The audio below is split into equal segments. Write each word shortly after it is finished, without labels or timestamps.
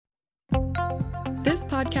This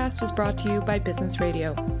podcast is brought to you by Business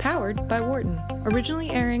Radio, powered by Wharton, originally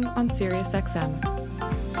airing on SiriusXM.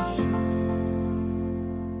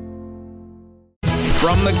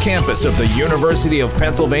 From the campus of the University of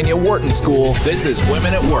Pennsylvania Wharton School, this is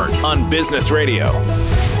Women at Work on Business Radio.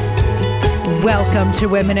 Welcome to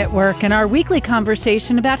Women at Work and our weekly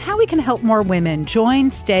conversation about how we can help more women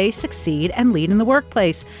join, stay, succeed, and lead in the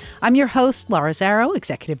workplace. I'm your host, Laura Zarrow,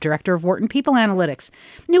 Executive Director of Wharton People Analytics.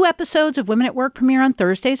 New episodes of Women at Work premiere on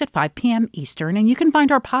Thursdays at 5 p.m. Eastern, and you can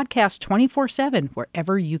find our podcast 24/7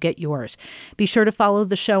 wherever you get yours. Be sure to follow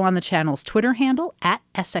the show on the channel's Twitter handle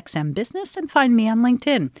 @SXM Business and find me on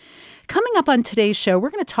LinkedIn. Coming up on today's show, we're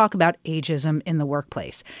going to talk about ageism in the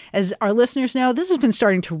workplace. As our listeners know, this has been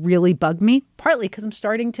starting to really bug me, partly because I'm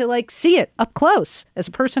starting to see it up close as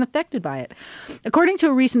a person affected by it. According to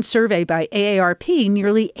a recent survey by AARP,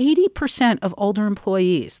 nearly 80% of older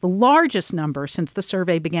employees, the largest number since the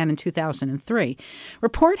survey began in 2003,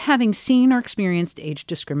 report having seen or experienced age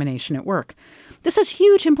discrimination at work. This has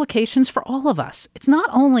huge implications for all of us. It's not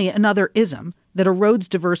only another ism that erodes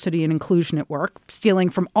diversity and inclusion at work, stealing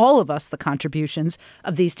from all of us the contributions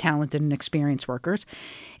of these talented and experienced workers.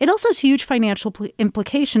 It also has huge financial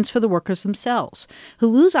implications for the workers themselves, who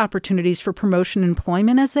lose opportunities for promotion and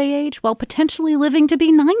employment as they age, while potentially living to be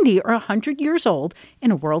 90 or 100 years old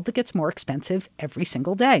in a world that gets more expensive every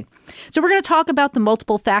single day. So we're going to talk about the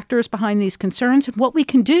multiple factors behind these concerns and what we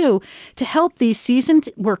can do to help these seasoned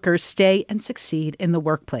workers stay and succeed in the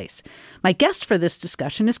workplace. My guest for this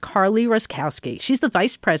discussion is Carly Roszkowski. She's the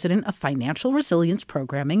Vice President of Financial Resilience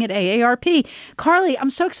Programming at AARP. Carly,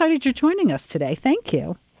 I'm so excited you're joining us today. Thank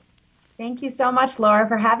you. Thank you so much, Laura,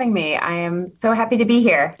 for having me. I am so happy to be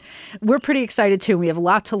here. We're pretty excited, too. We have a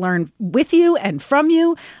lot to learn with you and from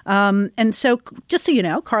you. And so just so you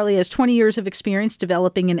know, Carly has 20 years of experience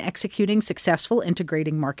developing and executing successful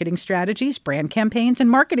integrating marketing strategies, brand campaigns, and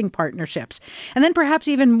marketing partnerships. And then perhaps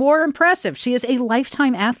even more impressive, she is a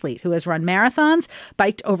lifetime athlete who has run marathons,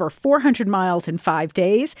 biked over 400 miles in 5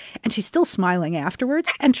 days, and she's still smiling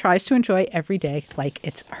afterwards and tries to enjoy every day like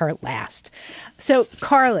it's her last. So,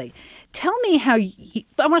 Carly, tell me how I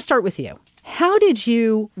want to start with you. How did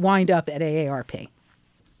you wind up at AARP?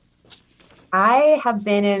 I have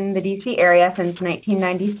been in the DC area since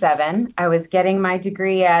 1997. I was getting my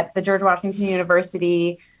degree at the George Washington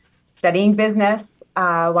University, studying business,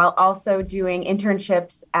 while also doing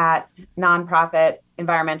internships at nonprofit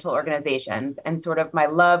environmental organizations. And sort of my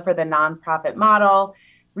love for the nonprofit model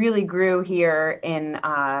really grew here in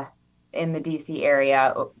the DC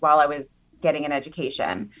area while I was getting an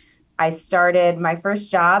education. I started my first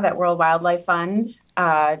job at World Wildlife Fund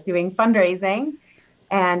doing fundraising,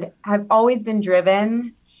 and have always been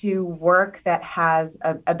driven to work that has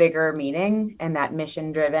a bigger meaning and that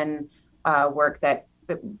mission-driven work that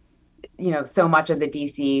so much of the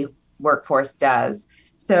DC workforce does.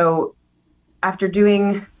 So after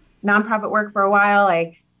doing nonprofit work for a while,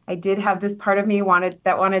 I did have this part of me wanted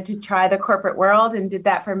to try the corporate world, and did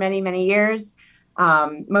that for many, many years.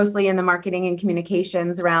 Mostly in the marketing and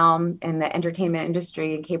communications realm, in the entertainment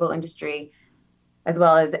industry and cable industry, as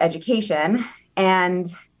well as education.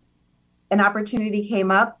 And an opportunity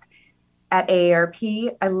came up at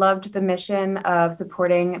AARP. I loved the mission of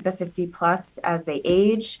supporting the 50 plus as they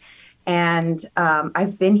age. And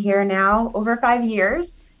I've been here now over 5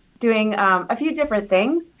 years doing a few different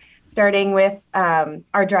things, starting with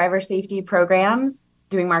our driver safety programs,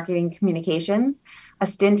 doing marketing communications, a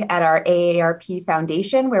stint at our AARP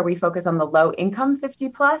Foundation, where we focus on the low-income 50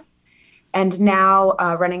 plus, and now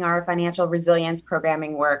running our financial resilience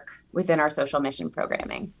programming work within our social mission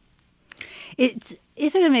programming. Isn't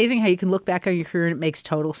it amazing how you can look back on your career and it makes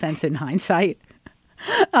total sense in hindsight?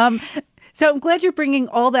 So I'm glad you're bringing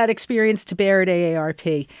all that experience to bear at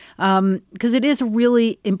AARP, because it is a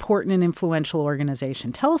really important and influential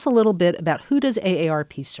organization. Tell us a little bit about who does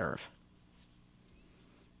AARP serve?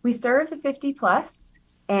 We serve the 50 plus.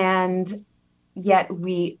 And yet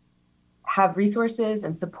we have resources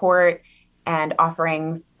and support and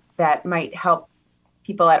offerings that might help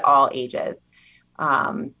people at all ages.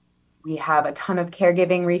 We have a ton of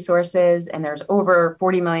caregiving resources, and there's over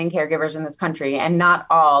 40 million caregivers in this country, and not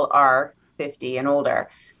all are 50 and older.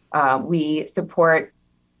 We support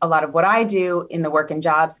a lot of what I do in the work and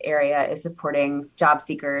jobs area is supporting job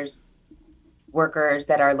seekers, workers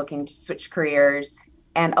that are looking to switch careers.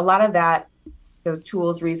 And a lot of that, those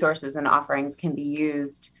tools, resources, and offerings can be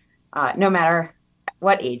used no matter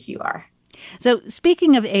what age you are. So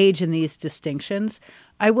speaking of age and these distinctions,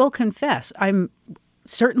 I will confess, I'm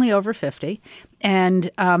certainly over 50. And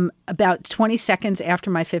about 20 seconds after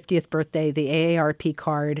my 50th birthday, the AARP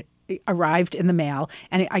card arrived in the mail,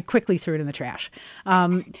 and I quickly threw it in the trash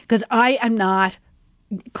because I am not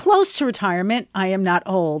close to retirement. I am not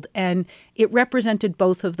old. And it represented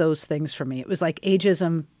both of those things for me. It was like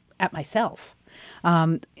ageism at myself.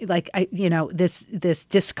 This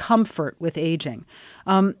discomfort with aging.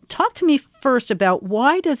 Talk to me first about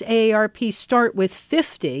why does AARP start with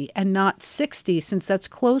 50 and not 60, since that's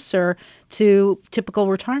closer to typical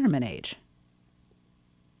retirement age?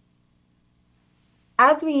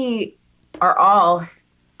 As we are all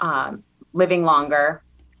living longer,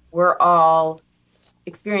 we're all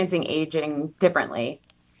experiencing aging differently.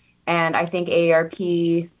 And I think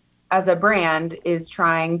AARP as a brand is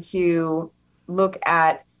trying to look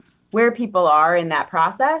at where people are in that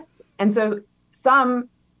process. And so some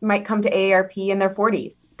might come to AARP in their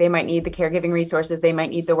 40s. They might need the caregiving resources. They might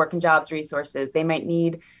need the work and jobs resources. They might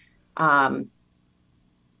need, help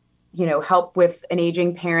with an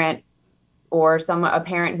aging parent or a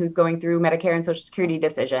parent who's going through Medicare and Social Security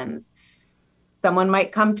decisions. Someone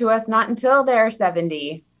might come to us not until they're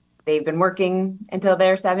 70. They've been working until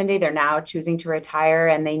they're 70. They're now choosing to retire,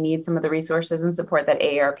 and they need some of the resources and support that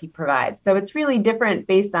AARP provides. So it's really different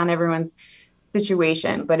based on everyone's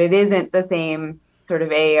situation, but it isn't the same sort of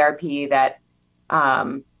AARP that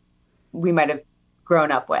we might have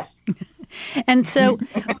grown up with. And so,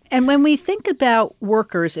 and when we think about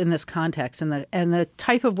workers in this context and the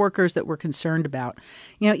type of workers that we're concerned about,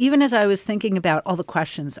 even as I was thinking about all the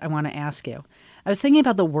questions I want to ask you, I was thinking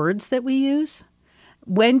about the words that we use.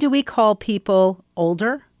 When do we call people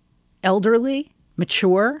older, elderly,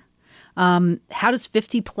 mature? How does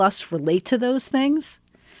 50 plus relate to those things?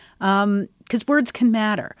 Because words can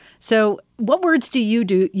matter. So what words do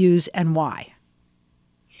you use and why?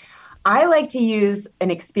 I like to use an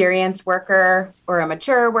experienced worker or a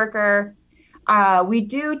mature worker. We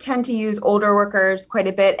do tend to use older workers quite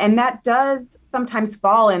a bit, and that does sometimes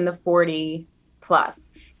fall in the 40 plus.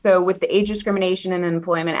 So with the Age Discrimination and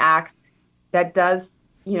Employment Act, that does,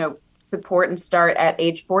 support and start at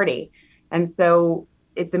age 40. And so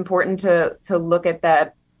it's important to look at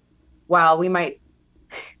that. While we might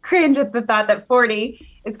cringe at the thought that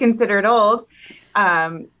 40 is considered old,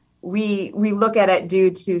 we look at it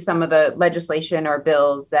due to some of the legislation or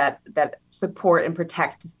bills that support and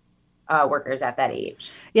protect workers at that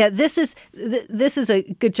age. Yeah, this is a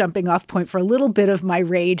good jumping off point for a little bit of my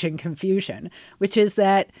rage and confusion, which is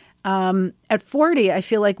that at 40, I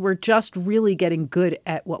feel like we're just really getting good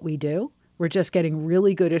at what we do. We're just getting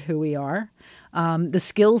really good at who we are. The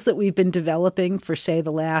skills that we've been developing for, say,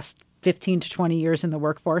 the last 15 to 20 years in the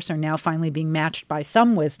workforce are now finally being matched by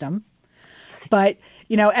some wisdom. But,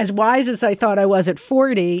 as wise as I thought I was at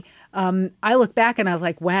 40, I look back and I was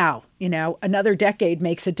like, wow, another decade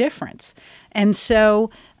makes a difference. And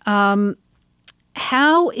so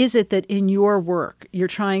how is it that in your work you're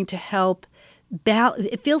trying to help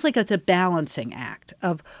it feels like it's a balancing act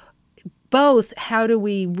of both how do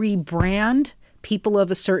we rebrand people of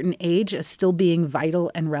a certain age as still being vital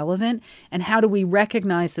and relevant, and how do we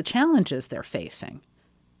recognize the challenges they're facing?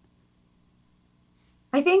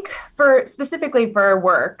 I think specifically for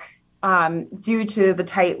work, due to the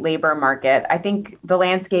tight labor market, I think the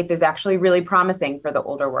landscape is actually really promising for the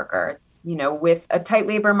older worker. With a tight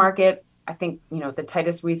labor market, I think, the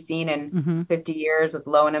tightest we've seen in 50 years with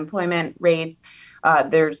low unemployment rates.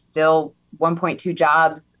 There's still 1.2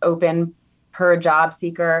 jobs open per job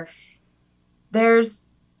seeker. There's,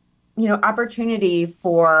 opportunity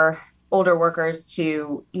for older workers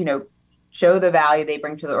to, show the value they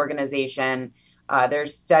bring to the organization.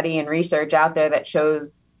 There's study and research out there that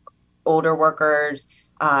shows older workers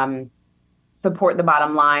support the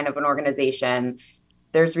bottom line of an organization.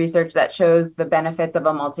 There's research that shows the benefits of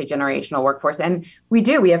a multi-generational workforce. And we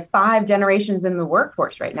have 5 generations in the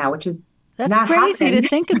workforce right now, which is That's crazy happening. To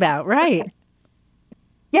think about, right?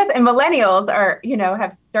 Yes, and millennials are,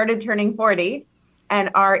 have started turning 40 and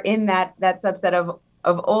are in that subset of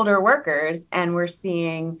older workers. And we're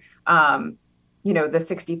seeing, the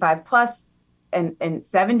 65 plus and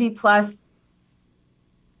 70 plus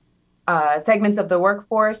segments of the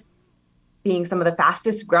workforce being some of the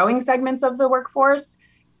fastest growing segments of the workforce.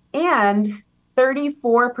 And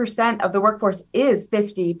 34% of the workforce is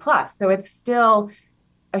 50 plus. So it's still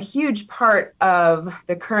a huge part of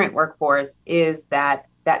the current workforce is that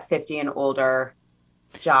 50 and older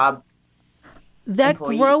job. That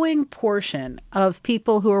employee. Growing portion of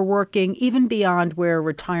people who are working even beyond where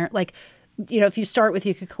if you start with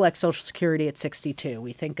you could collect Social Security at 62,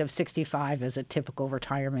 we think of 65 as a typical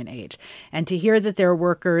retirement age. And to hear that there are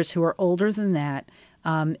workers who are older than that,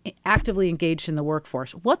 actively engaged in the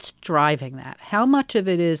workforce, what's driving that? How much of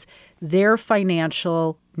it is their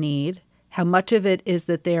financial need? How much of it is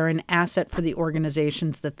that they're an asset for the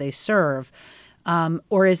organizations that they serve?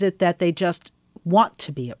 Or is it that they just want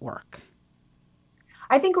to be at work?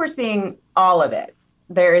 I think we're seeing all of it.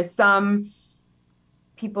 There is some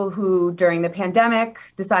people who during the pandemic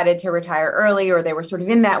decided to retire early, or they were sort of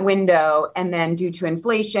in that window, and then due to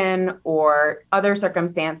inflation or other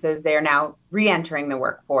circumstances, they are now re-entering the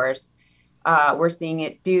workforce. We're seeing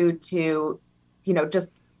it due to, just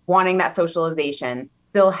wanting that socialization,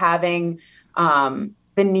 still having the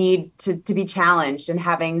need to be challenged and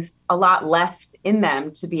having a lot left in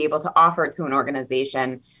them to be able to offer to an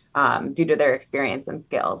organization due to their experience and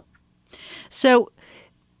skills. So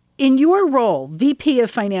in your role, VP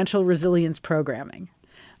of Financial Resilience Programming,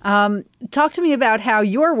 talk to me about how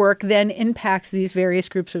your work then impacts these various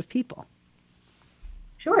groups of people.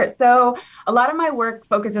 Sure. So a lot of my work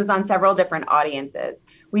focuses on several different audiences.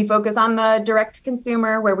 We focus on the direct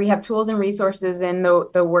consumer, where we have tools and resources in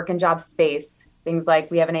the work and job space. Things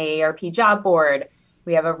like we have an AARP job board.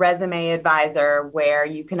 We have a resume advisor where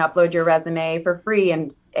you can upload your resume for free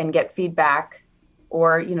and get feedback,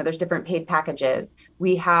 or, there's different paid packages.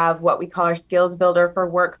 We have what we call our Skills Builder for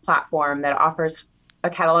Work platform that offers a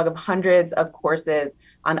catalog of hundreds of courses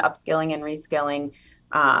on upskilling and reskilling.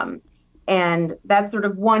 And that's sort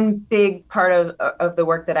of one big part of the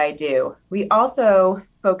work that I do. We also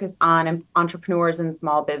focus on entrepreneurs and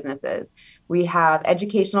small businesses. We have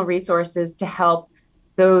educational resources to help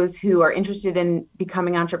those who are interested in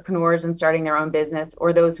becoming entrepreneurs and starting their own business,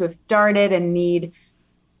 or those who have started and need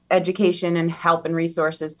education and help and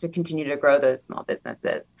resources to continue to grow those small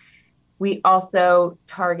businesses. We also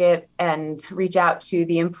target and reach out to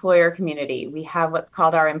the employer community. We have what's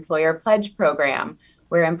called our Employer Pledge program,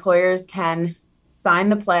 where employers can sign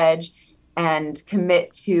the pledge and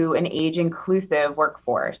commit to an age-inclusive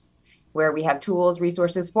workforce, where we have tools,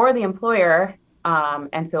 resources for the employer,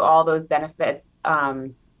 and so all those benefits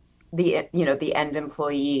the end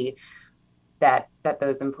employee that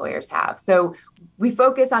those employers have. So we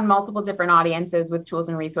focus on multiple different audiences with tools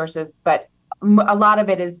and resources, but a lot of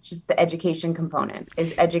it is just the education component,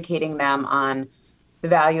 is educating them on the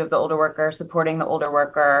value of the older worker, supporting the older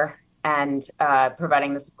worker, and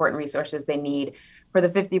providing the support and resources they need for the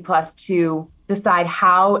 50 plus to decide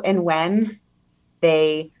how and when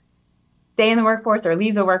they stay in the workforce or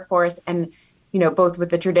leave the workforce, and both with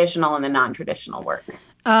the traditional and the non-traditional work.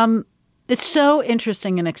 It's so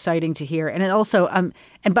interesting and exciting to hear. And it also, and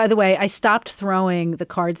by the way, I stopped throwing the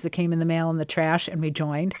cards that came in the mail in the trash and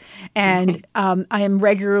rejoined. And I am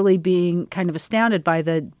regularly being kind of astounded by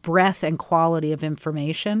the breadth and quality of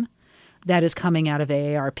information that is coming out of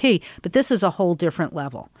AARP. But this is a whole different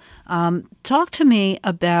level. Talk to me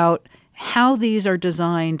about how these are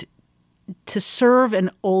designed to serve an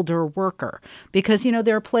older worker, because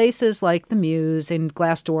there are places like the Muse and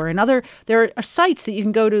Glassdoor and there are sites that you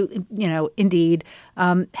can go to, Indeed.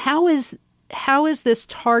 How is this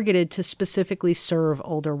targeted to specifically serve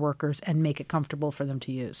older workers and make it comfortable for them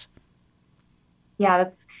to use? Yeah,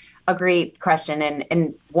 that's a great question,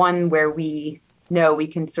 and one where we know we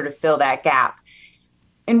can sort of fill that gap.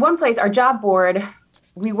 In one place, our job board,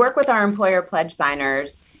 we work with our employer pledge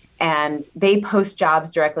signers, and they post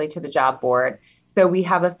jobs directly to the job board. So we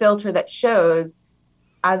have a filter that shows,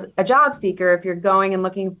 as a job seeker, if you're going and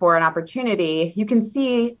looking for an opportunity, you can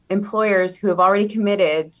see employers who have already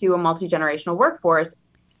committed to a multi-generational workforce.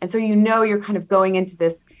 And so you're kind of going into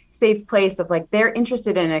this safe place of like, they're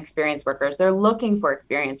interested in experienced workers. They're looking for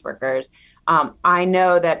experienced workers. I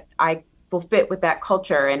know that I will fit with that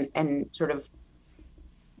culture and sort of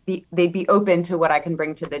they'd be open to what I can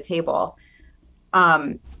bring to the table.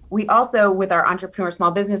 We also, with our entrepreneur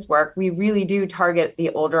small business work, we really do target the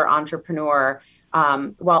older entrepreneur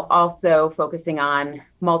while also focusing on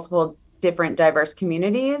multiple different diverse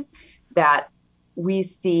communities that we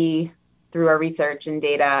see through our research and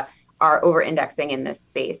data are over-indexing in this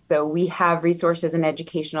space. So we have resources and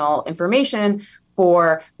educational information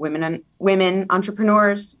for women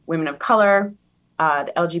entrepreneurs, women of color,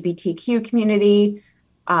 the LGBTQ community,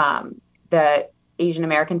 the Asian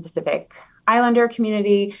American Pacific Islander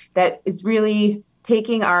community, that is really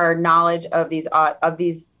taking our knowledge of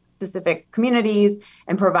these specific communities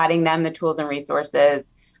and providing them the tools and resources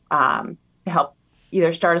to help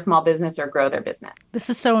either start a small business or grow their business. This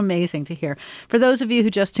is so amazing to hear. For those of you who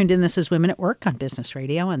just tuned in, this is Women at Work on Business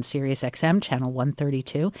Radio on Sirius XM, channel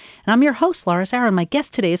 132. And I'm your host, Laura Zarrow. My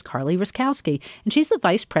guest today is Carly Roszkowski, and she's the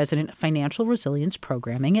Vice President of Financial Resilience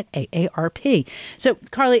Programming at AARP. So,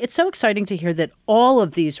 Carly, it's so exciting to hear that all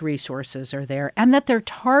of these resources are there and that they're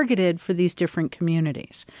targeted for these different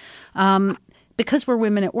communities. Because we're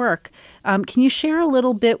women at work, can you share a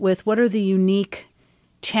little bit with what are the unique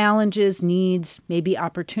challenges, needs, maybe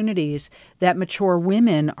opportunities that mature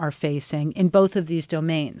women are facing in both of these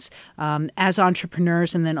domains, as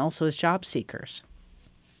entrepreneurs and then also as job seekers?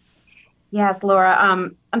 Yes, Laura.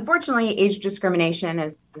 Unfortunately, age discrimination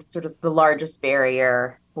is sort of the largest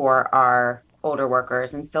barrier for our older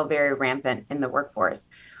workers and still very rampant in the workforce.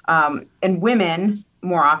 And women,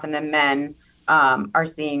 more often than men, are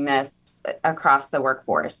seeing this across the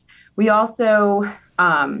workforce. We also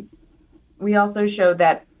show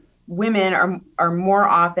that women are more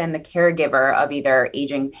often the caregiver of either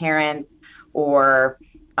aging parents or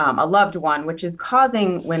a loved one, which is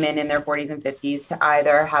causing women in their 40s and 50s to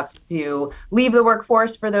either have to leave the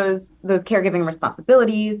workforce for the caregiving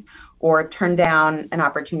responsibilities or turn down an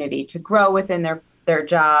opportunity to grow within their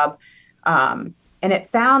job. And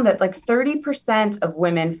it found that like 30% of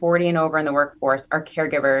women 40 and over in the workforce are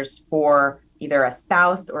caregivers for either a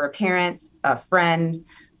spouse or a parent, a friend,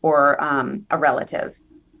 or a relative.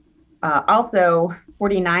 Also,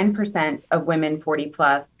 49% of women 40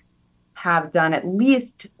 plus have done at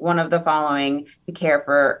least one of the following to care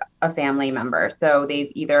for a family member. So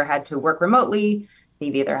they've either had to work remotely,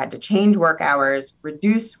 they've either had to change work hours,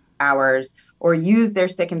 reduce hours, or use their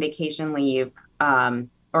sick and vacation leave,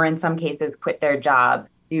 or in some cases quit their job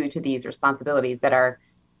due to these responsibilities that are,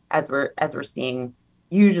 as we're seeing,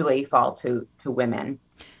 usually fall to women.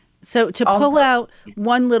 So to pull out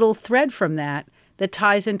one little thread from that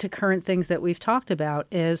ties into current things that we've talked about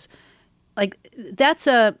is like that's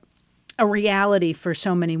a reality for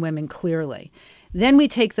so many women, clearly. Then we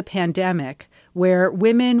take the pandemic where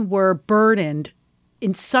women were burdened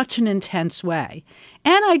in such an intense way.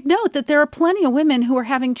 And I'd note that there are plenty of women who are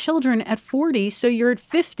having children at 40, so you're at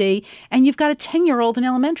 50 and you've got a 10-year-old in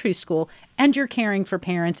elementary school and you're caring for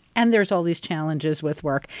parents and there's all these challenges with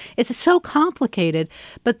work. It's so complicated,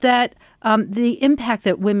 but that the impact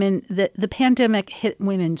that the pandemic hit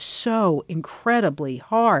women so incredibly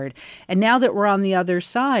hard. And now that we're on the other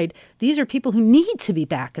side, these are people who need to be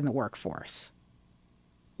back in the workforce.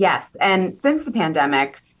 Yes. And since the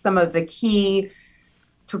pandemic, some of the key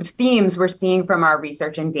sort of themes we're seeing from our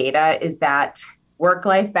research and data is that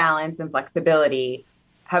work-life balance and flexibility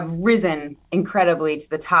have risen incredibly to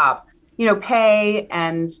the top. Pay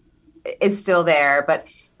and is still there, but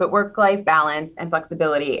work-life balance and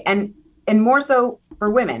flexibility, and more so for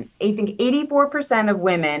women. I think 84% of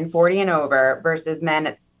women 40 and over versus men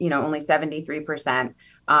at only 73%.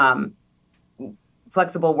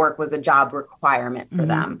 Flexible work was a job requirement for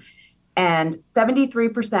them. And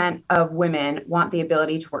 73% of women want the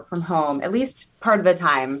ability to work from home at least part of the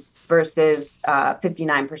time versus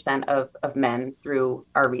 59% of men through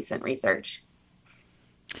our recent research.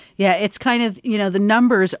 Yeah, it's kind of, the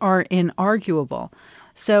numbers are inarguable.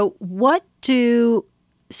 So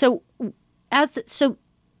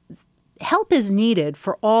help is needed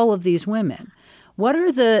for all of these women. What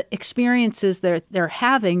are the experiences that they're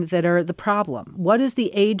having that are the problem? What is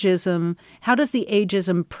the ageism? How does the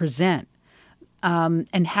ageism present?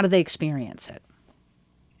 And how do they experience it?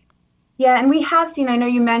 Yeah, and we have seen, I know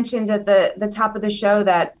you mentioned at the top of the show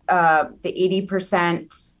that the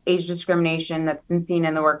 80% age discrimination that's been seen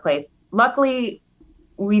in the workplace. Luckily,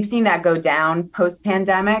 we've seen that go down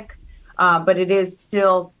post-pandemic, but it is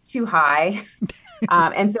still too high.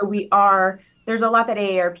 And so there's a lot that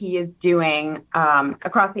AARP is doing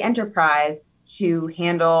across the enterprise to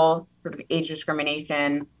handle sort of age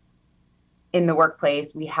discrimination in the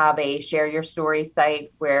workplace. We have a Share Your Story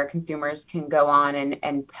site where consumers can go on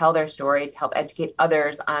and tell their story to help educate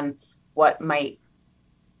others on what might,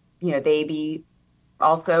 they be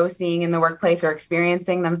also seeing in the workplace or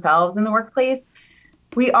experiencing themselves in the workplace.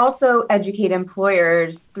 We also educate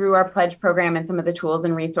employers through our pledge program and some of the tools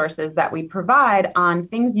and resources that we provide on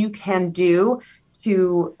things you can do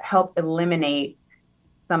to help eliminate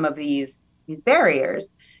some of these barriers.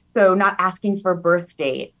 So not asking for birth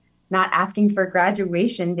date, not asking for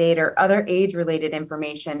graduation date or other age-related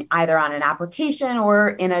information, either on an application or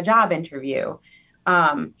in a job interview.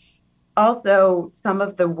 Also, some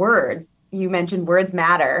of the words, you mentioned words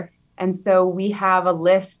matter. And so we have a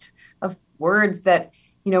list of words that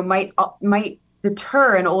might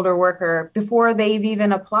deter an older worker before they've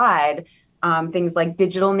even applied. Things like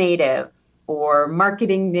digital native or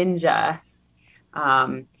marketing ninja,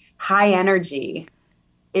 high energy.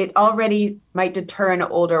 It already might deter an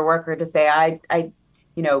older worker to say, I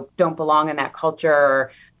don't belong in that culture,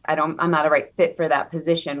 or I'm not a right fit for that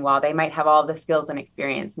position, while they might have all the skills and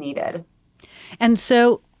experience needed. And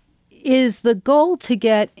so is the goal to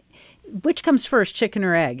get, which comes first, chicken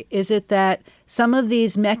or egg? Is it that some of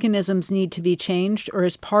these mechanisms need to be changed, or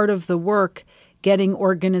is part of the work getting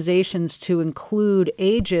organizations to include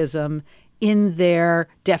ageism in their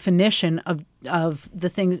definition of the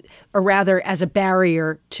things, or rather as a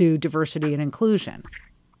barrier to diversity and inclusion?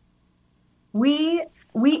 We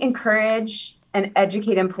encourage and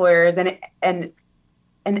educate employers and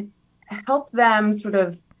help them sort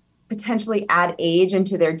of potentially add age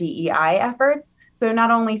into their DEI efforts. So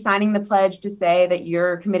not only signing the pledge to say that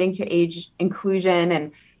you're committing to age inclusion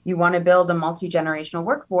and you want to build a multi-generational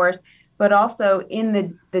workforce, but also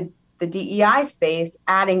in the DEI space,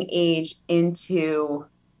 adding age into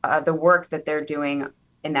the work that they're doing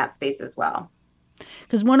in that space as well.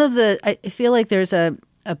 Because I feel like there's a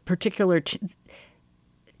particular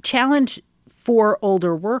challenge for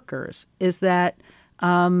older workers is that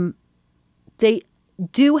they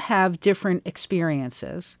do have different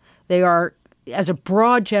experiences. They are, as a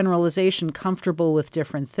broad generalization, comfortable with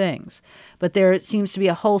different things. But there seems to be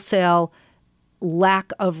a wholesale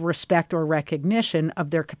lack of respect or recognition of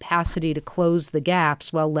their capacity to close the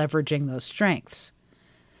gaps while leveraging those strengths.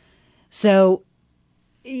 So,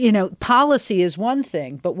 policy is one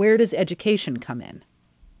thing, but where does education come in?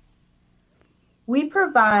 We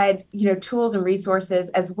provide, tools and resources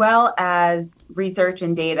as well as research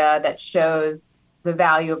and data that shows the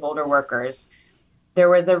value of older workers. There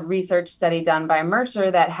was a research study done by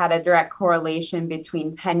Mercer that had a direct correlation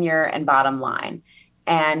between tenure and bottom line.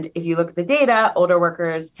 And if you look at the data, older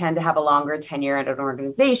workers tend to have a longer tenure at an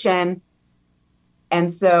organization.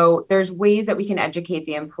 And so there's ways that we can educate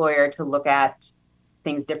the employer to look at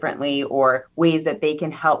things differently, or ways that they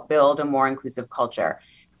can help build a more inclusive culture.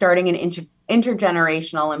 Starting an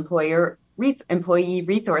intergenerational employee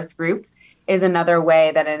resource group is another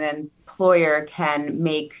way that an employer can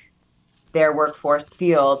make their workforce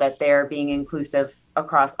feel that they're being inclusive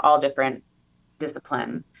across all different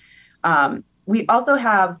disciplines. We also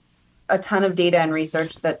have a ton of data and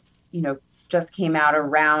research that, just came out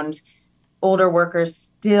around older workers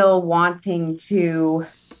still wanting to,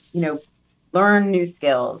 learn new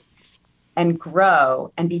skills and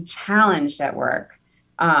grow and be challenged at work.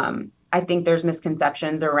 I think there's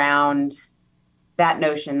misconceptions around that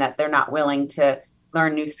notion that they're not willing to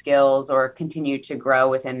learn new skills or continue to grow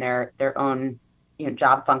within their own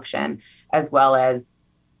job function, as well as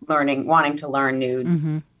wanting to learn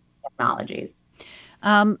new technologies.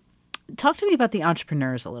 Talk to me about the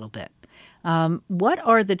entrepreneurs a little bit. What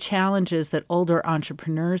are the challenges that older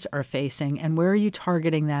entrepreneurs are facing, and where are you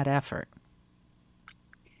targeting that effort?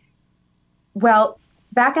 Well,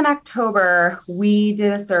 back in October, we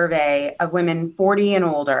did a survey of women 40 and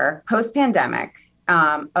older post-pandemic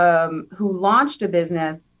who launched a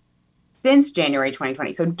business since January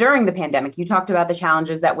 2020. So during the pandemic, you talked about the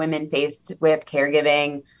challenges that women faced with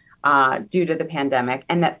caregiving due to the pandemic,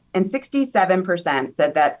 and 67%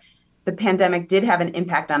 said that the pandemic did have an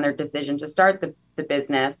impact on their decision to start the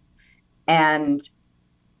business, and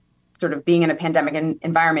sort of being in a pandemic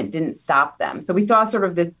environment didn't stop them. So we saw sort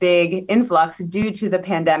of this big influx due to the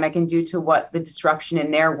pandemic and due to what the disruption in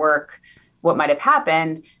their work, what might have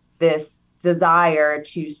happened, this desire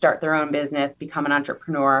to start their own business, become an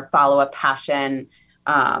entrepreneur, follow a passion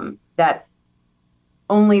that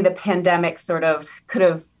only the pandemic sort of could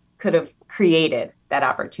have created that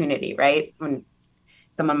opportunity, right? When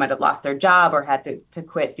someone might have lost their job or had to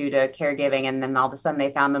quit due to caregiving, and then all of a sudden they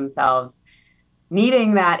found themselves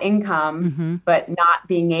needing that income, but not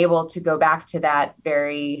being able to go back to that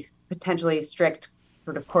very potentially strict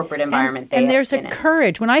sort of corporate environment. And there's a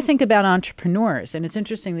courage. When I think about entrepreneurs, and it's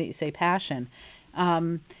interesting that you say passion,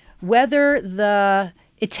 it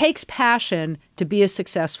takes passion to be a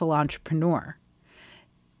successful entrepreneur.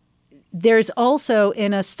 There's also,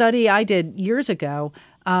 in a study I did years ago,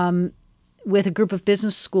 with a group of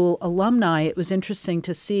business school alumni, it was interesting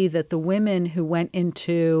to see that the women who went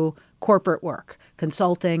into corporate work,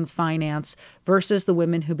 consulting, finance, versus the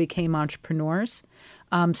women who became entrepreneurs,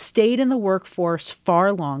 stayed in the workforce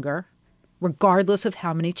far longer, regardless of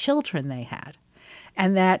how many children they had.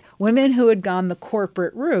 And that women who had gone the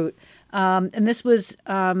corporate route, and this was,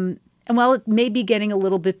 and while it may be getting a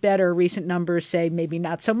little bit better, recent numbers say maybe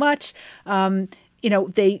not so much,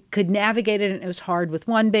 they could navigate it, and it was hard with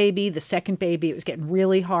one baby. The second baby, it was getting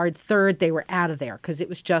really hard. Third, they were out of there because it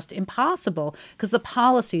was just impossible, because the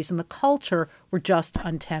policies and the culture were just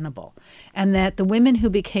untenable. And that the women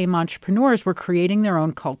who became entrepreneurs were creating their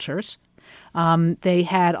own cultures. They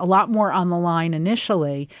had a lot more on the line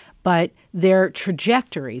initially, but their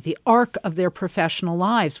trajectory, the arc of their professional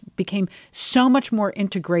lives became so much more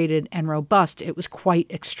integrated and robust. It was quite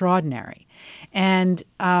extraordinary. And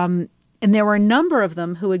there were a number of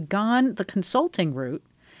them who had gone the consulting route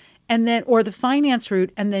and then, or the finance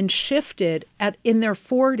route, and then shifted in their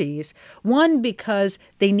 40s. One, because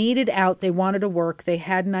they needed out, they wanted to work, they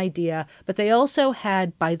had an idea, but they also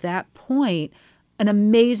had, by that point, an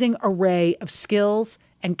amazing array of skills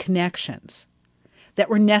and connections that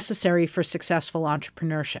were necessary for successful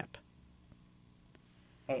entrepreneurship.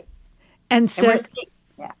 Right. And so,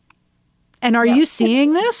 and are you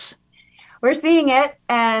seeing this? We're seeing it,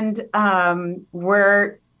 and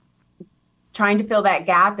we're trying to fill that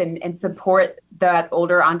gap and support that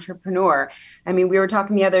older entrepreneur. I mean, we were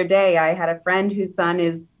talking the other day, I had a friend whose son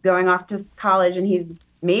is going off to college and he's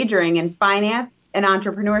majoring in finance and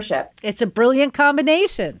entrepreneurship. It's a brilliant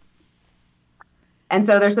combination. And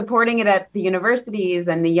so they're supporting it at the universities,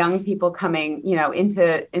 and the young people coming,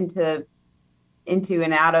 into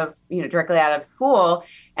and out of, directly out of school.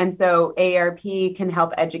 And so AARP can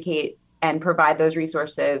help educate and provide those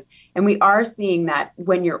resources. And we are seeing that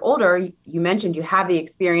when you're older, you mentioned you have the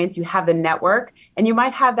experience, you have the network, and you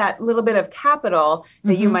might have that little bit of capital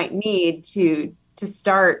that you might need to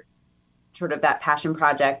start sort of that passion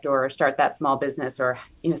project, or start that small business, or,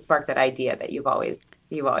 spark that idea that you've always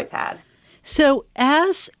had. So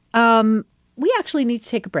as we actually need to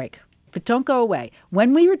take a break, but don't go away.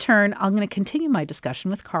 When we return, I'm going to continue my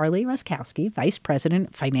discussion with Carly Roszkowski, Vice President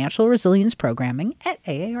of Financial Resilience Programming at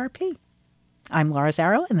AARP. I'm Laura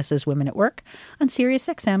Zarrow, and this is Women at Work on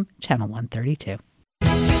SiriusXM Channel 132.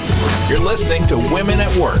 You're listening to Women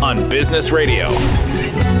at Work on Business Radio.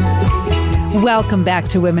 Welcome back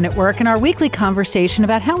to Women at Work and our weekly conversation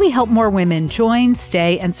about how we help more women join,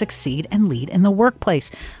 stay, and succeed and lead in the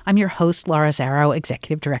workplace. I'm your host, Laura Zarrow,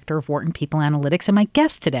 Executive Director of Wharton People Analytics, and my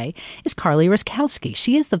guest today is Carly Roszkowski.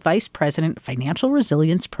 She is the Vice President of Financial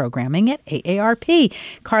Resilience Programming at AARP.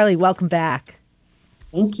 Carly, welcome back.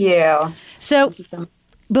 Thank you. So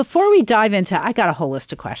before we dive into, I got a whole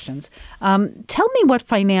list of questions. Tell me what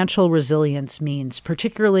financial resilience means,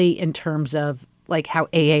 particularly in terms of like how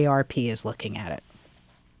AARP is looking at it.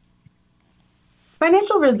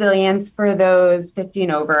 Financial resilience for those 50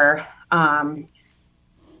 and over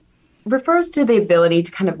refers to the ability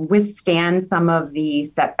to kind of withstand some of the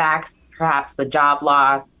setbacks, perhaps a job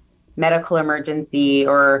loss, medical emergency,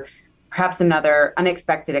 or perhaps another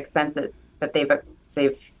unexpected expense that they've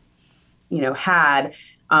had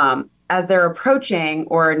as they're approaching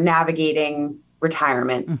or navigating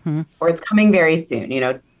retirement, or it's coming very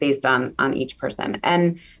soon, based on each person.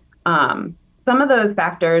 And some of those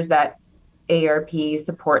factors that AARP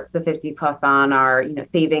supports the 50 plus on are,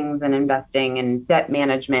 savings and investing and debt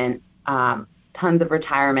management, tons of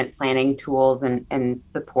retirement planning tools and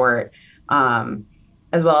support,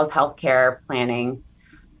 as well as healthcare planning.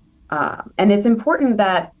 And it's important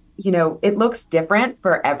that, it looks different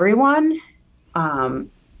for everyone. And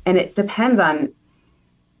it depends on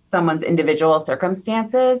someone's individual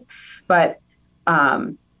circumstances, but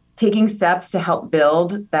taking steps to help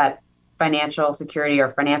build that financial security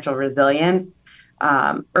or financial resilience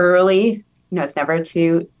early, it's never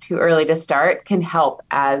too early to start, can help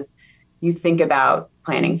as you think about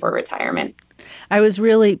planning for retirement. I was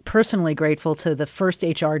really personally grateful to the first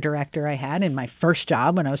HR director I had in my first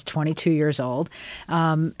job when I was 22 years old,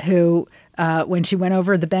 who, when she went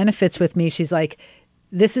over the benefits with me, she's like,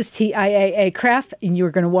 this is TIAA crap, and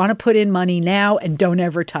you're going to want to put in money now and don't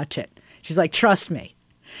ever touch it. She's like, trust me.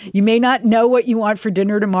 You may not know what you want for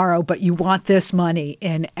dinner tomorrow, but you want this money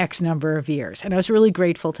in X number of years. And I was really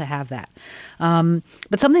grateful to have that.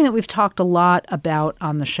 But something that we've talked a lot about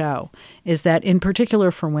on the show is that in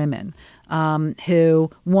particular for women who,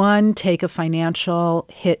 one, take a financial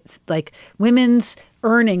hit, like women's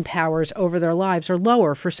earning powers over their lives are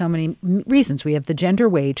lower for so many reasons. We have the gender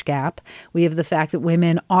wage gap. We have the fact that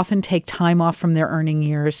women often take time off from their earning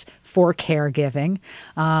years for caregiving.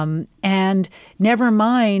 And never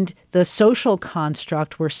mind the social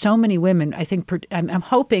construct where so many women, I think, I'm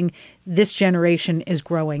hoping this generation is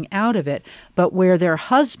growing out of it, but where their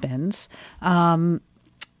husbands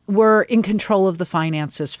were in control of the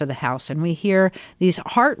finances for the house. And we hear these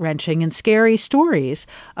heart-wrenching and scary stories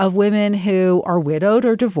of women who are widowed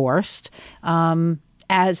or divorced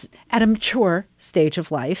as at a mature stage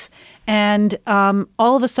of life, and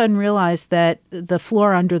all of a sudden realize that the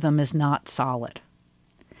floor under them is not solid.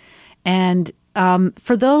 And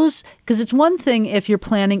for those, because it's one thing if you're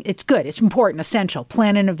planning, it's good, it's important, essential,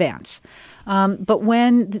 plan in advance. But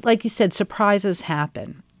when, like you said, surprises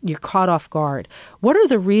happen, you're caught off guard. What are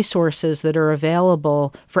the resources that are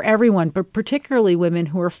available for everyone, but particularly women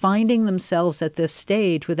who are finding themselves at this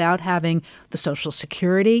stage without having the Social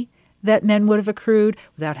Security that men would have accrued,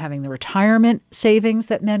 without having the retirement savings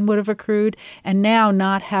that men would have accrued, and now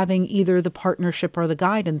not having either the partnership or the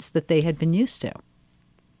guidance that they had been used to?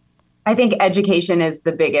 I think education is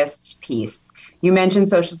the biggest piece. You mentioned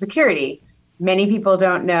Social Security. Many people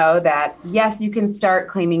don't know that, yes, you can start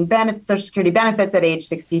claiming Social Security benefits at age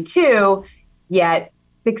 62, yet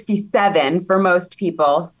 67 for most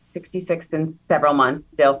people, 66 in several months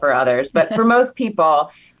still for others, but for most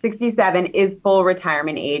people, 67 is full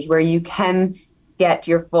retirement age where you can get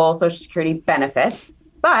your full Social Security benefits.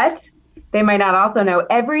 But they might not also know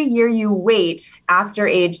every year you wait after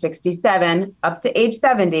age 67 up to age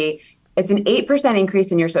 70, it's an 8%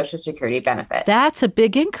 increase in your Social Security benefit. That's a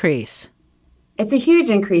big increase. It's a huge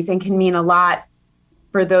increase and can mean a lot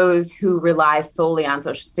for those who rely solely on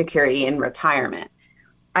Social Security in retirement.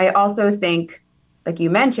 I also think, like you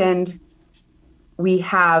mentioned, we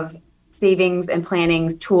have savings and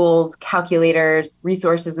planning tools, calculators,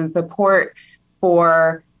 resources, and support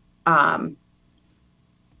for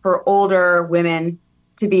older women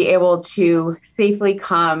to be able to safely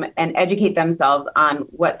come and educate themselves on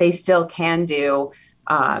what they still can do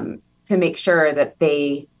to make sure that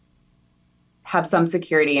they have some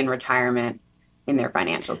security in retirement in their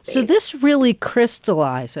financial state. So this really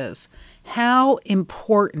crystallizes how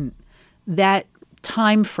important that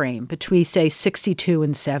time frame between, say, 62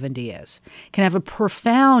 and 70 is. Can have a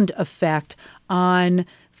profound effect on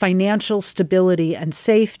financial stability and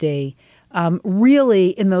safety, really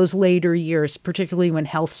in those later years, particularly when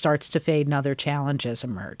health starts to fade and other challenges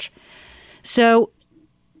emerge. So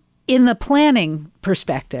in the planning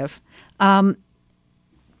perspective,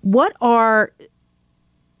 what are,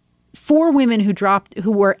 for women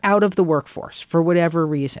who were out of the workforce for whatever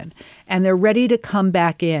reason, and they're ready to come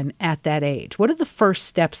back in at that age, what are the first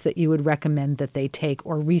steps that you would recommend that they take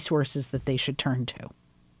or resources that they should turn to?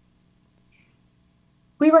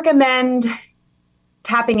 We recommend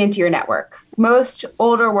tapping into your network. Most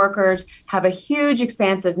older workers have a huge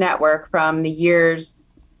expansive network from the years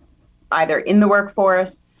either in the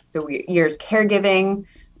workforce, the years caregiving.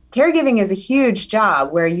 Caregiving is a huge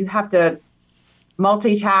job where you have to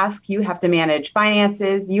multitask, you have to manage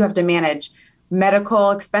finances, you have to manage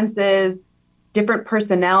medical expenses, different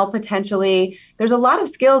personnel potentially. There's a lot of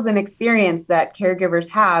skills and experience that caregivers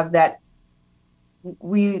have that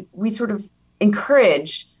we sort of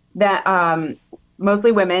encourage that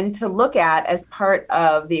mostly women to look at as part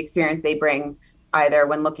of the experience they bring, either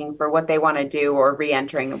when looking for what they want to do or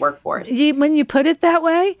re-entering the workforce. When you put it that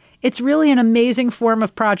way, it's really an amazing form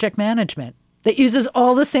of project management that uses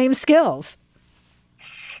all the same skills.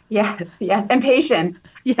 Yes, and patience.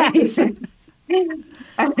 Yes. And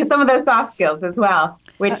some of those soft skills as well,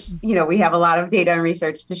 which, we have a lot of data and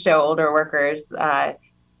research to show older workers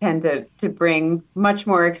tend to bring much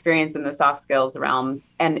more experience in the soft skills realm.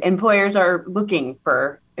 And employers are looking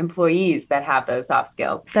for employees that have those soft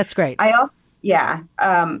skills. That's great.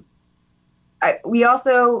 We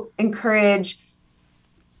also encourage,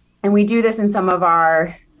 and we do this in some of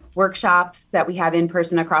our workshops that we have in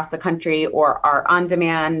person across the country or our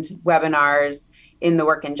on-demand webinars in the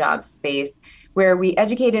work and jobs space, where we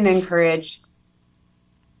educate and encourage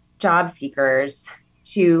job seekers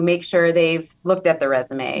to make sure they've looked at the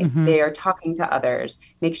resume, they are talking to others,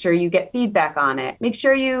 make sure you get feedback on it, make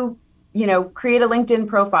sure you create a LinkedIn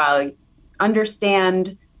profile,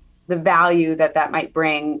 understand the value that might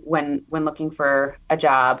bring when looking for a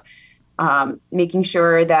job, making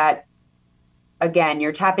sure that, again,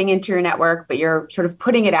 you're tapping into your network, but you're sort of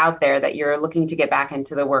putting it out there that you're looking to get back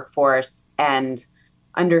into the workforce, and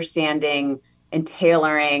understanding and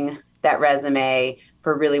tailoring that resume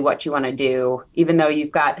for really what you want to do, even though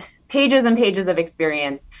you've got pages and pages of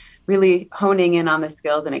experience, really honing in on the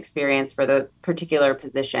skills and experience for those particular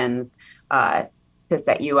positions to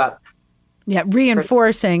set you up. Yeah,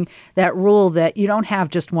 reinforcing that rule that you don't have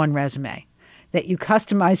just one resume, that you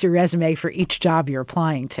customize your resume for each job you're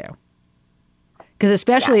applying to. Because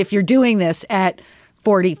especially if you're doing this at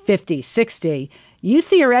 40, 50, 60, you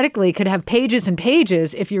theoretically could have pages and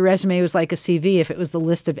pages if your resume was like a CV, if it was the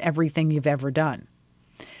list of everything you've ever done.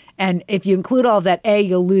 And if you include all of that, A,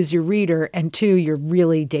 you'll lose your reader, and 2, you're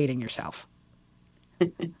really dating yourself.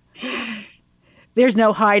 There's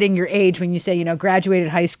no hiding your age when you say, graduated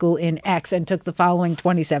high school in X and took the following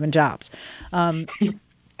 27 jobs. But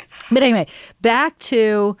anyway, back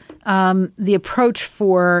to the approach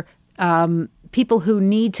for people who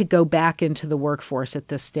need to go back into the workforce at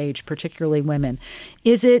this stage, particularly women.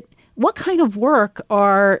 What kind of work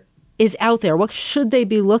is out there? What should they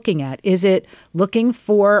be looking at? Is it looking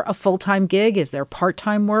for a full-time gig? Is there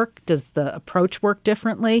part-time work? Does the approach work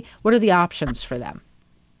differently? What are the options for them?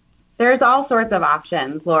 There's all sorts of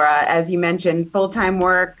options, Laura, as you mentioned, full-time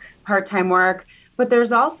work, part-time work, but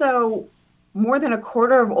there's also more than a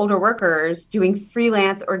quarter of older workers doing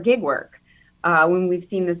freelance or gig work. when we've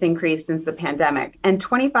seen this increase since the pandemic. And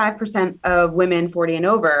 25% of women 40 and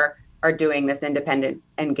over are doing this independent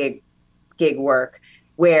and gig work,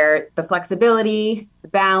 where the flexibility, the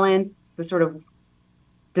balance, the sort of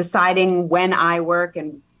deciding when I work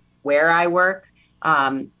and where I work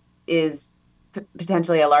is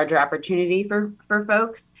potentially a larger opportunity for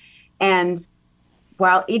folks. And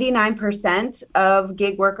while 89% of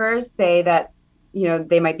gig workers say that,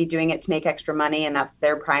 they might be doing it to make extra money and that's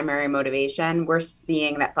their primary motivation, we're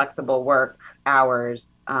seeing that flexible work hours,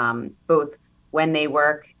 both when they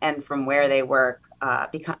work and from where they work,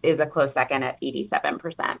 is a close second at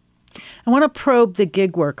 87%. I want to probe the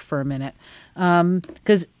gig work for a minute,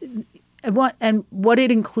 because what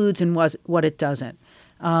it includes and what it doesn't.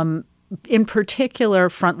 In particular,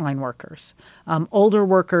 frontline workers, older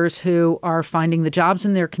workers who are finding the jobs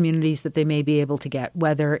in their communities that they may be able to get,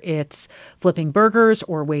 whether it's flipping burgers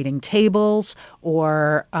or waiting tables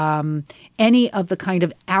or any of the kind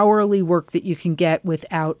of hourly work that you can get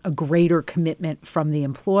without a greater commitment from the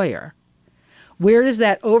employer. Where does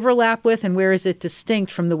that overlap with, and where is it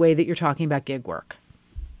distinct from the way that you're talking about gig work?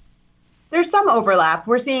 There's some overlap.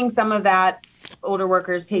 We're seeing some of that, older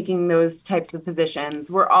workers taking those types of positions.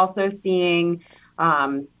 We're also seeing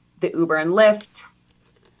the Uber and Lyft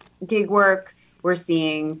gig work. We're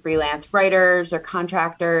seeing freelance writers or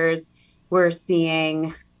contractors. We're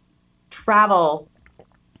seeing travel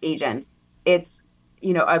agents. It's,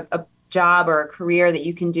 a job or a career that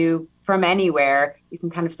you can do from anywhere. You can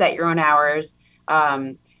kind of set your own hours.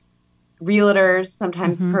 Realtors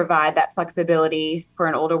sometimes provide that flexibility for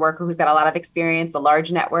an older worker who's got a lot of experience, a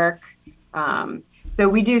large network. So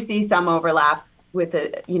we do see some overlap with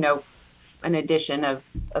an addition of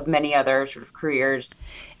many other sort of careers.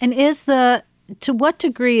 And to what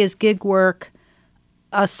degree is gig work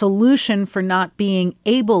a solution for not being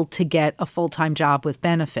able to get a full-time job with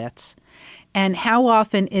benefits? And how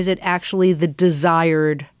often is it actually the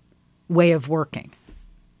desired way of working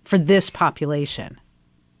for this population?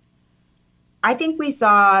 I think we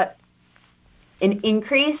saw an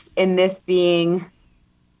increase in this being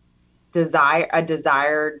a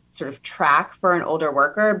desired sort of track for an older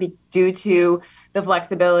worker due to the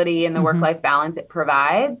flexibility and the work-life balance it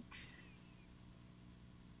provides.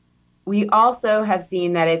 We also have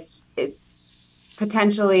seen that it's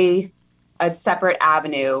potentially a separate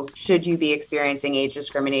avenue should you be experiencing age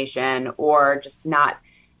discrimination or just not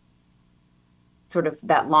sort of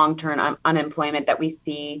that long-term unemployment that we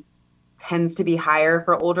see tends to be higher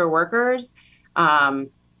for older workers.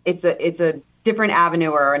 It's a different avenue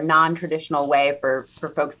or a non-traditional way for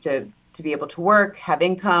folks to be able to work, have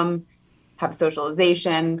income, have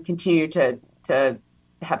socialization, continue to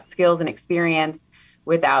have skills and experience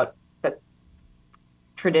without the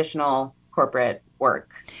traditional corporate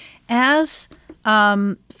work. As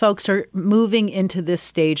folks are moving into this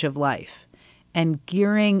stage of life and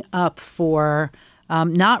gearing up for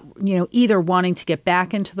not, either wanting to get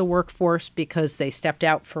back into the workforce because they stepped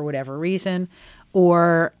out for whatever reason,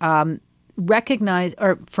 or recognize,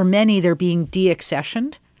 or for many, they're being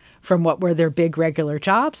de-accessioned from what were their big regular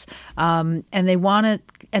jobs, and they want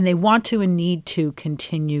to and need to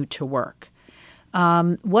continue to work.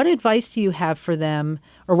 What advice do you have for them,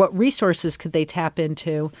 or what resources could they tap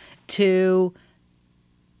into to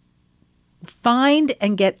find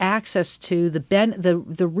and get access to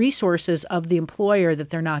the resources of the employer that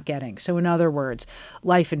they're not getting? So in other words,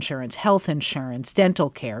 life insurance, health insurance, dental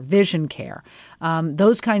care, vision care,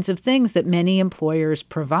 those kinds of things that many employers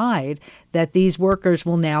provide that these workers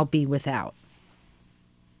will now be without.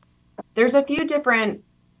 There's a few different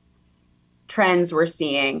trends we're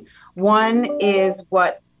seeing. One is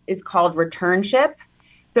what is called returnship.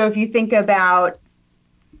 So if you think about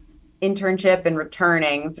internship and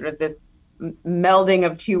returning, sort of the melding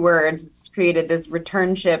of two words, it's created this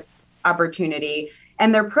returnship opportunity.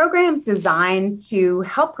 And they're programs designed to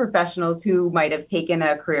help professionals who might have taken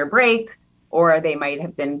a career break, or they might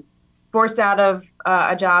have been forced out of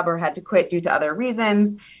a job or had to quit due to other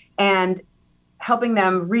reasons, and helping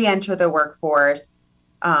them re-enter the workforce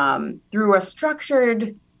through a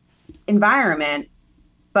structured environment,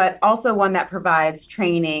 but also one that provides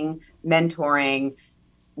training, mentoring,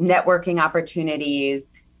 networking opportunities,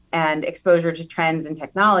 and exposure to trends and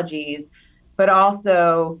technologies, but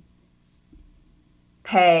also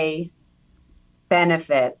pay,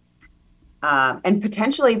 benefits, and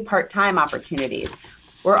potentially part-time opportunities.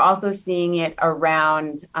 We're also seeing it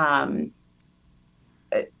around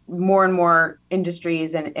more and more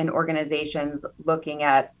industries and organizations looking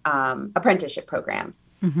at apprenticeship programs.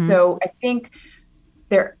 So I think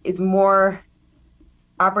there is more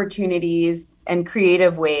opportunities and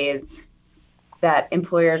creative ways that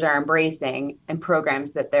employers are embracing and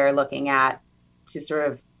programs that they're looking at to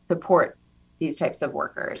sort of support these types of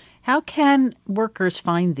workers. How can workers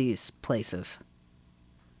find these places?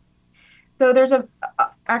 So there's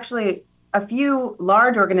actually a few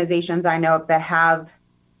large organizations I know of that have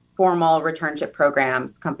formal returnship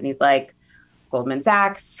programs, companies like Goldman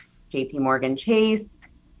Sachs, JP Morgan Chase,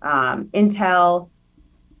 Intel.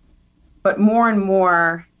 But more and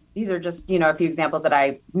more, these are just, a few examples that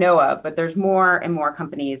I know of, but there's more and more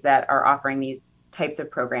companies that are offering these types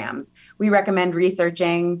of programs. We recommend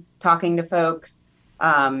researching, talking to folks,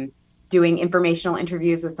 doing informational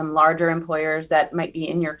interviews with some larger employers that might be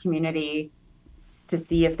in your community to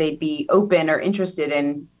see if they'd be open or interested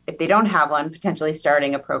in, if they don't have one, potentially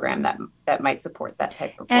starting a program that might support that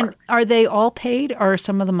type of work. And are they all paid or are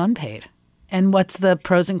some of them unpaid? And what's the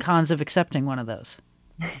pros and cons of accepting one of those?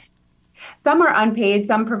 Some are unpaid,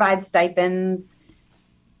 some provide stipends.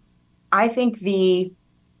 I think the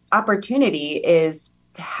opportunity is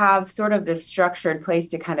to have sort of this structured place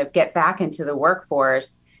to kind of get back into the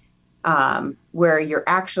workforce, where you're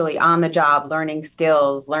actually on the job, learning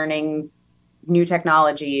skills, learning new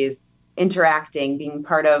technologies, interacting, being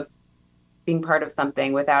part of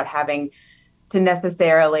something without having to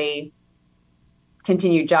necessarily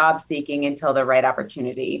continue job seeking until the right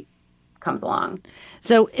opportunity comes along.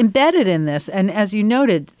 So embedded in this, and as you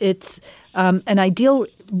noted, it's an ideal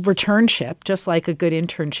returnship, just like a good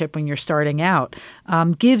internship when you're starting out,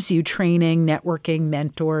 gives you training, networking,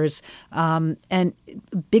 mentors, and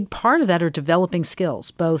a big part of that are developing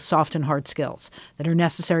skills, both soft and hard skills that are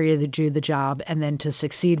necessary to do the job and then to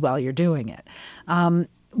succeed while you're doing it.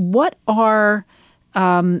 What are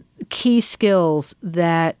key skills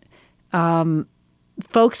that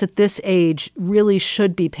folks at this age really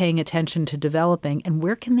should be paying attention to developing, and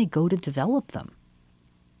where can they go to develop them?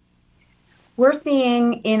 We're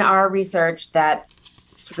seeing in our research that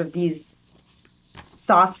sort of these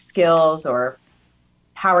soft skills or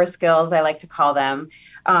power skills, I like to call them,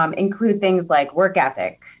 include things like work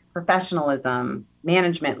ethic, professionalism,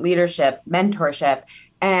 management, leadership, mentorship,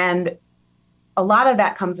 and a lot of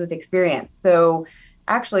that comes with experience. So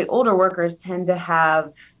actually, older workers tend to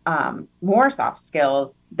have more soft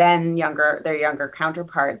skills than their younger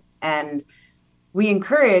counterparts. And we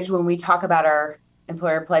encourage, when we talk about our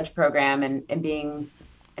employer pledge program and being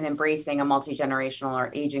and embracing a multi-generational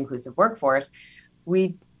or age-inclusive workforce,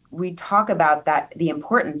 we talk about that, the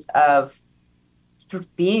importance of sort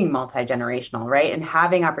of being multi-generational, right? And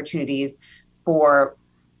having opportunities for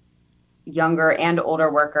younger and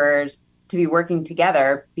older workers to be working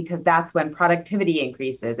together, because that's when productivity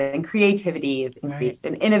increases and creativity is increased,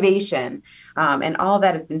 right, and innovation, and all of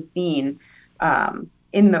that has been seen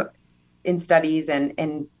in studies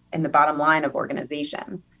and the bottom line of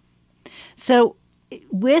organizations. So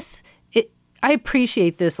with it, I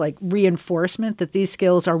appreciate this like reinforcement that these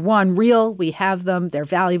skills are, one, real, we have them, they're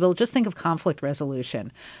valuable. Just think of conflict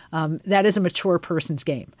resolution. That is a mature person's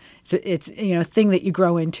game. So it's a thing that you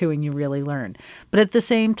grow into and you really learn. But at the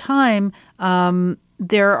same time,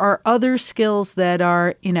 there are other skills that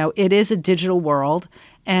are, it is a digital world,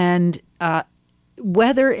 and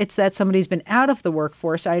whether it's that somebody's been out of the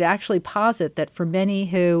workforce, I'd actually posit that for many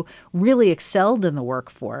who really excelled in the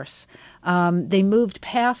workforce, they moved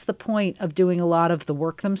past the point of doing a lot of the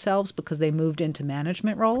work themselves because they moved into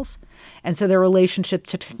management roles. And so their relationship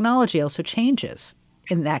to technology also changes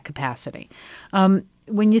in that capacity.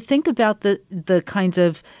 When you think about the kinds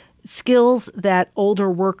of skills that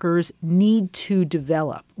older workers need to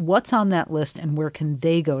develop, what's on that list and where can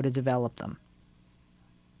they go to develop them?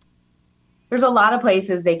 There's a lot of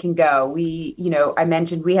places they can go. I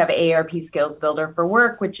mentioned we have AARP Skills Builder for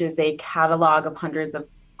Work, which is a catalog of hundreds of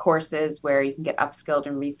courses where you can get upskilled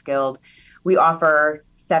and reskilled. We offer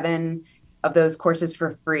 7 of those courses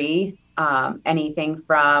for free, anything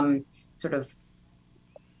from sort of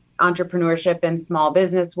entrepreneurship and small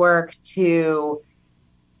business work to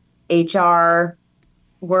HR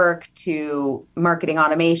work to marketing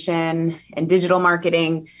automation and digital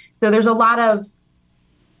marketing. So there's a lot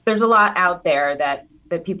out there that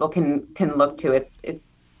people can look to. It's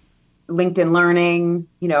LinkedIn Learning.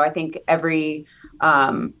 I think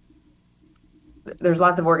there's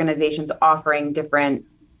lots of organizations offering different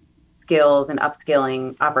skills and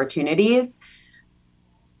upskilling opportunities.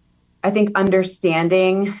 I think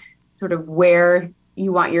understanding sort of where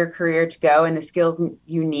you want your career to go and the skills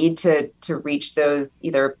you need to reach those,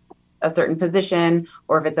 either a certain position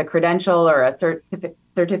or if it's a credential or a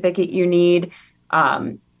certificate you need.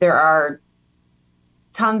 There are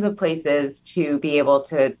tons of places to be able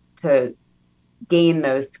to gain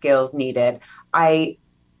those skills needed.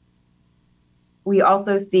 We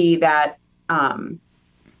also see that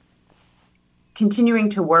continuing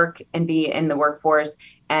to work and be in the workforce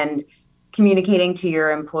and communicating to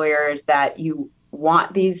your employers that you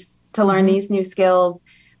want to learn these new skills,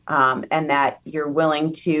 and that you're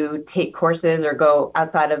willing to take courses or go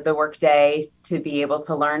outside of the workday to be able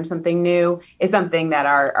to learn something new is something that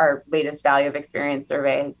our latest value of experience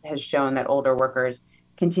survey has shown that older workers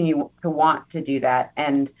continue to want to do that.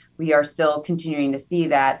 And we are still continuing to see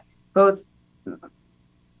that both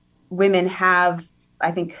women have,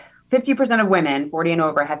 I think 50% of women 40 and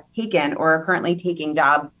over have taken or are currently taking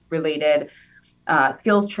job-related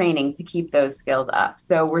skills training to keep those skills up.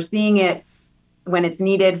 So we're seeing it when it's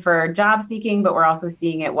needed for job seeking, but we're also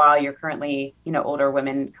seeing it while you're currently, older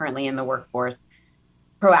women currently in the workforce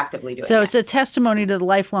proactively doing So it's a testimony to the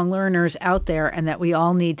lifelong learners out there, and that we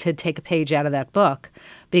all need to take a page out of that book,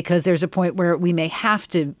 because there's a point where we may have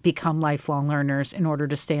to become lifelong learners in order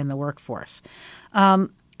to stay in the workforce. I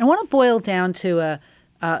want to boil down to a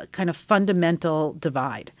kind of fundamental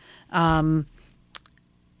divide.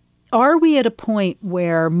 Are we at a point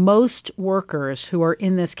where most workers who are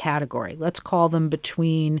in this category, let's call them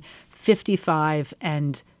between 55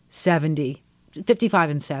 and 70,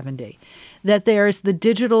 that there's the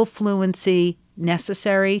digital fluency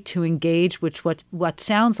necessary to engage with what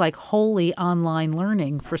sounds like wholly online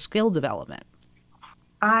learning for skill development?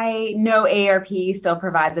 I know AARP still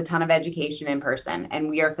provides a ton of education in person, and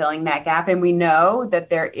we are filling that gap. And we know that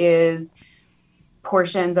there is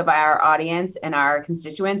portions of our audience and our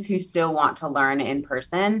constituents who still want to learn in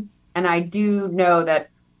person. And I do know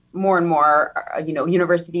that more and more,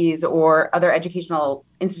 universities or other educational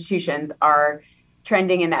institutions are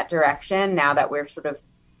trending in that direction now that we're sort of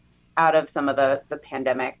out of some of the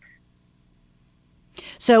pandemic.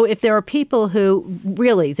 So if there are people who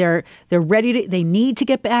really they're ready they need to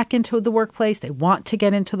get back into the workplace, they want to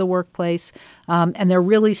get into the workplace, and they're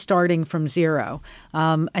really starting from zero.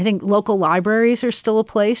 I think local libraries are still a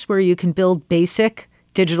place where you can build basic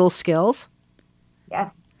digital skills.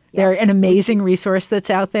 Yes. They're an amazing resource that's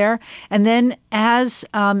out there. And then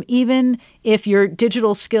even if your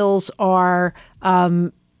digital skills are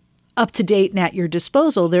up to date and at your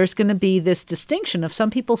disposal, there's going to be this distinction of some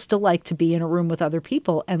people still like to be in a room with other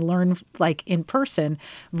people and learn like in person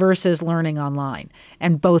versus learning online.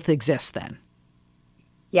 And both exist then.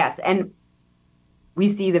 Yes. And we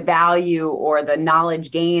see the value or the knowledge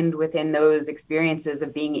gained within those experiences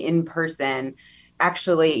of being in person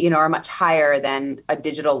actually, are much higher than a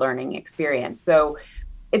digital learning experience. So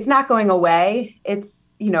it's not going away.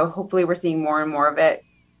 It's, hopefully we're seeing more and more of it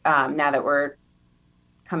now that we're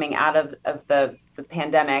coming out of the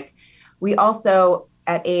pandemic. We also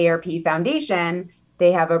at AARP Foundation,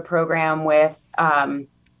 they have a program with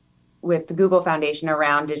the Google Foundation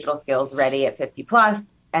around digital skills ready at 50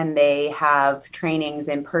 plus, and they have trainings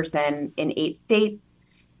in person in 8 states.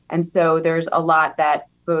 And so there's a lot that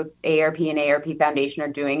both AARP and AARP Foundation are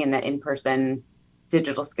doing in the in-person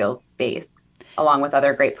digital skills space, along with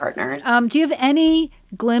other great partners. Do you have any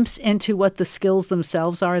glimpse into what the skills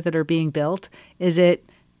themselves are that are being built? Is it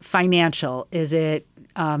financial? Is it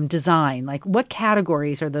design? Like what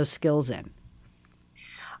categories are those skills in?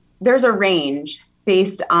 There's a range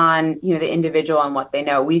based on, the individual and what they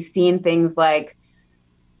know. We've seen things like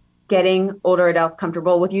getting older adults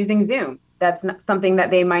comfortable with using Zoom. That's not something that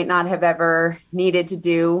they might not have ever needed to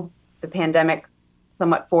do. The pandemic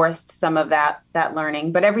somewhat forced some of that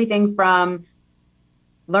learning, but everything from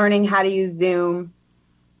learning how to use Zoom,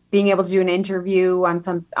 being able to do an interview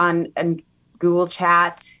on Google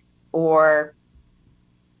Chat or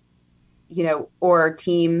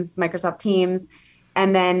Teams, Microsoft Teams,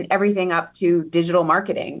 and then everything up to digital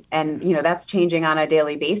marketing. And, that's changing on a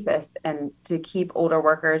daily basis. And to keep older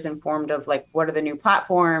workers informed of what are the new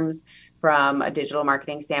platforms from a digital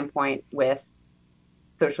marketing standpoint with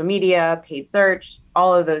social media, paid search,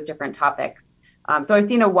 all of those different topics. So I've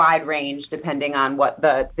seen a wide range depending on what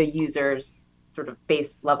the user's sort of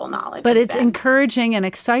base level knowledge. But it's encouraging and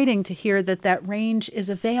exciting to hear that range is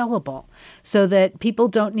available so that people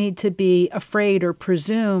don't need to be afraid or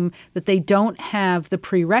presume that they don't have the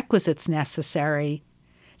prerequisites necessary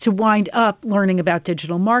to wind up learning about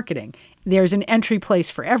digital marketing. There's an entry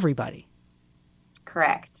place for everybody.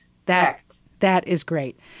 Correct. That is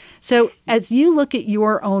great. So as you look at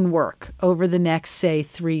your own work over the next, say,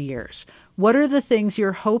 3 years, what are the things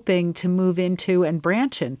you're hoping to move into and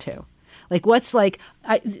branch into?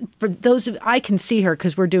 For those of I can see her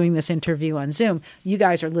because we're doing this interview on Zoom. You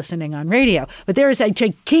guys are listening on radio, but there is a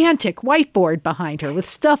gigantic whiteboard behind her with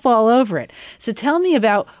stuff all over it. So tell me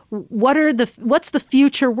about what's the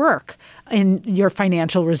future work in your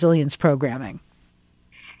financial resilience programming?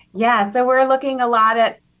 Yeah, so we're looking a lot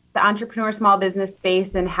at the entrepreneur small business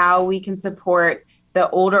space and how we can support the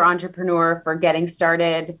older entrepreneur for getting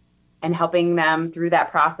started and helping them through that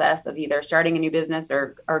process of either starting a new business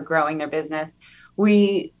or growing their business.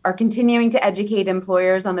 We are continuing to educate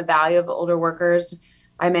employers on the value of older workers.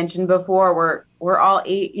 I mentioned before, we're all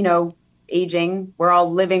aging. We're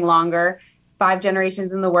all living longer. 5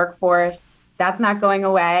 generations in the workforce. That's not going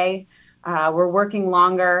away. We're working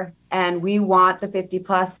longer, and we want the 50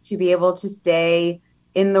 plus to be able to stay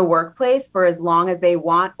in the workplace for as long as they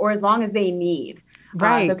want or as long as they need.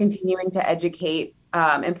 Right. So continuing to educate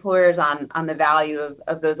employers on the value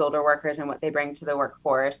of those older workers and what they bring to the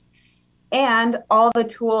workforce, and all the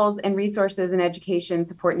tools and resources and education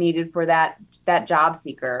support needed for that job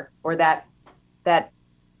seeker or that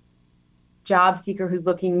job seeker who's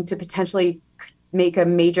looking to potentially make a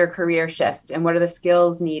major career shift, and what are the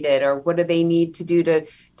skills needed, or what do they need to do to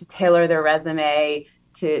tailor their resume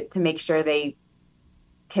to make sure they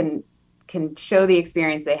can show the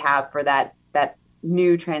experience they have for that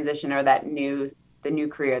new transition or the new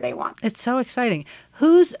career they want. It's so exciting.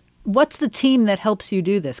 What's the team that helps you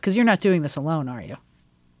do this? Because you're not doing this alone, are you?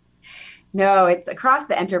 No, it's across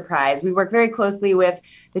the enterprise. We work very closely with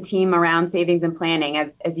the team around savings and planning.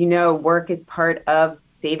 As you know, work is part of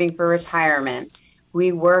saving for retirement.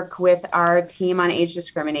 We work with our team on age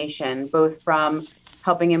discrimination, both from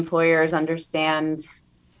helping employers understand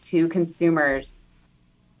to consumers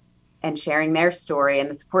and sharing their story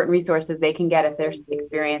and the support and resources they can get if they're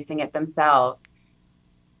experiencing it themselves,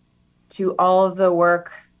 to all of the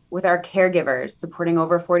work with our caregivers, supporting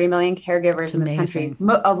over 40 million caregivers in this country,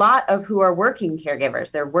 a lot of who are working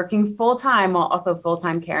caregivers. They're working full-time while also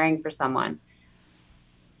full-time caring for someone.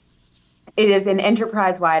 It is an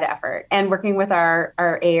enterprise-wide effort, and working with our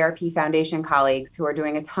AARP Foundation colleagues who are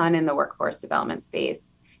doing a ton in the workforce development space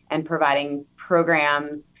and providing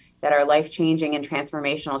programs that are life-changing and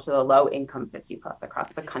transformational to the low-income 50 plus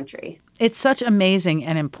across the country. It's such amazing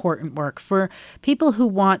and important work for people who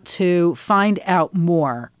want to find out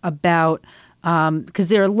more about, because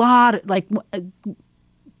there are a lot,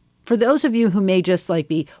 for those of you who may just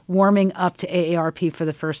be warming up to AARP for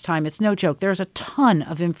the first time, it's no joke. There's a ton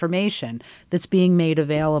of information that's being made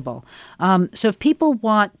available. So if people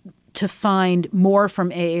want to find more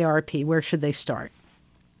from AARP, where should they start?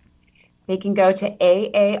 They can go to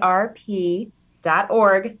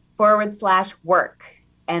aarp.org/work.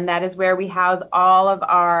 And that is where we house all of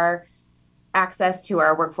our access to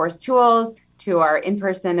our workforce tools, to our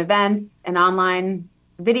in-person events and online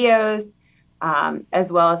videos,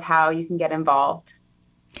 as well as how you can get involved.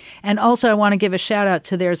 And also, I want to give a shout out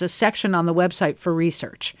to there's a section on the website for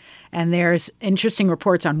research. And there's interesting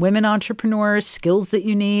reports on women entrepreneurs, skills that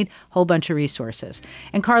you need, a whole bunch of resources.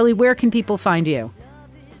 And Carly, where can people find you?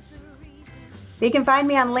 They can find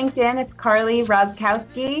me on LinkedIn. It's Carly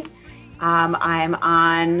Roszkowski. I'm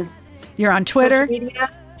on... You're on Twitter? Social media,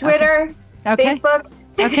 Twitter, okay. Facebook.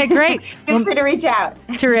 Okay, great. Feel free to reach out.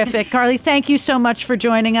 Terrific. Carly, thank you so much for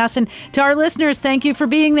joining us. And to our listeners, thank you for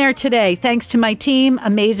being there today. Thanks to my team.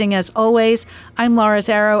 Amazing as always. I'm Laura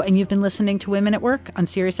Zarrow, and you've been listening to Women at Work on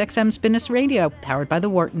SiriusXM's Business Radio, powered by the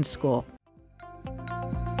Wharton School.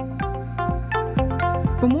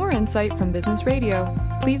 For more insight from Business Radio,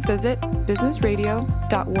 please visit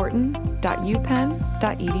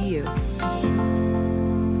businessradio.wharton.upenn.edu.